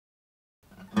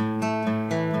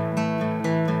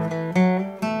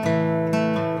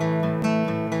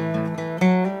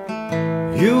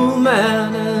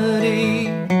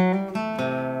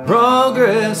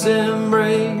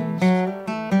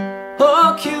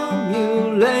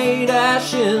accumulate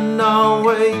ash in our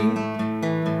way.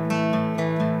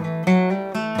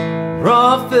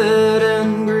 Profit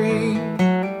and greed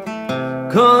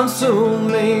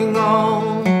consuming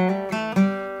all,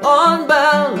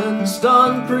 unbalanced,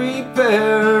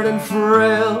 unprepared and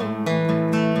frail.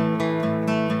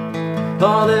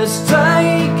 All this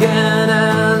taken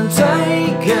and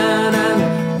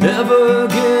never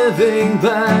giving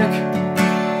back,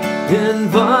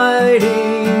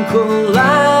 inviting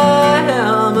calamity.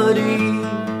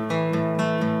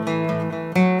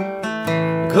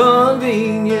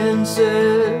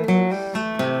 Conveniences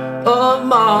of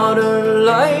modern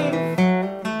life,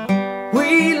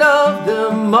 we love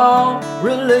them all,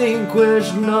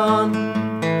 relinquish none.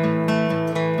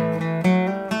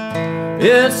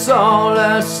 It's all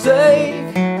at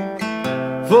stake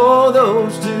for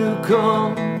those to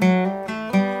come.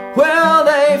 Will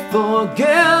they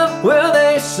forgive? Will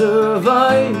they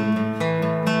survive?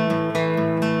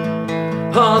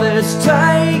 All this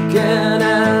taken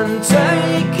and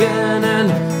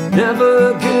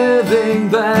never giving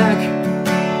back,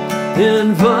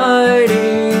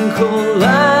 inviting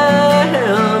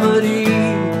calamity.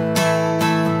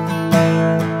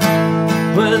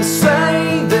 When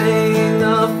saving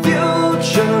the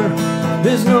future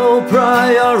is no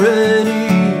priority,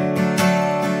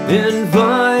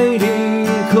 inviting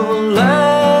calamity.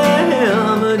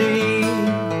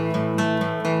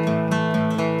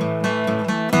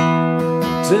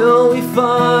 Till we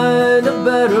find a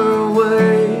better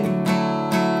way,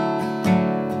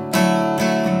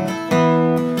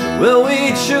 will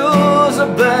we choose a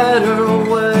better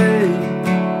way?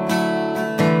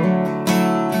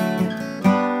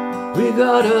 We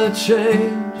gotta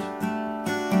change,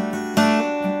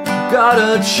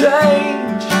 gotta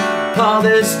change. All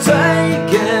this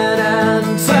taken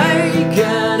and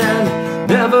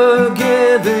never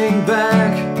giving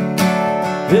back,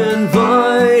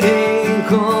 inviting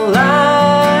calamity.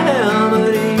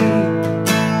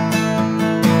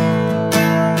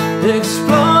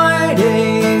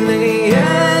 Exploiting the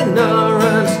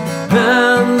ignorant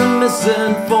and the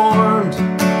misinformed,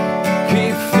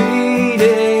 keep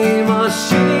feeding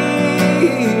machinery.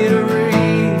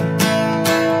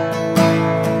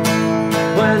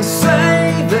 When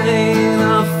saving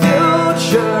the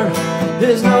future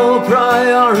is no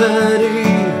priority,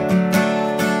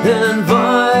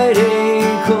 inviting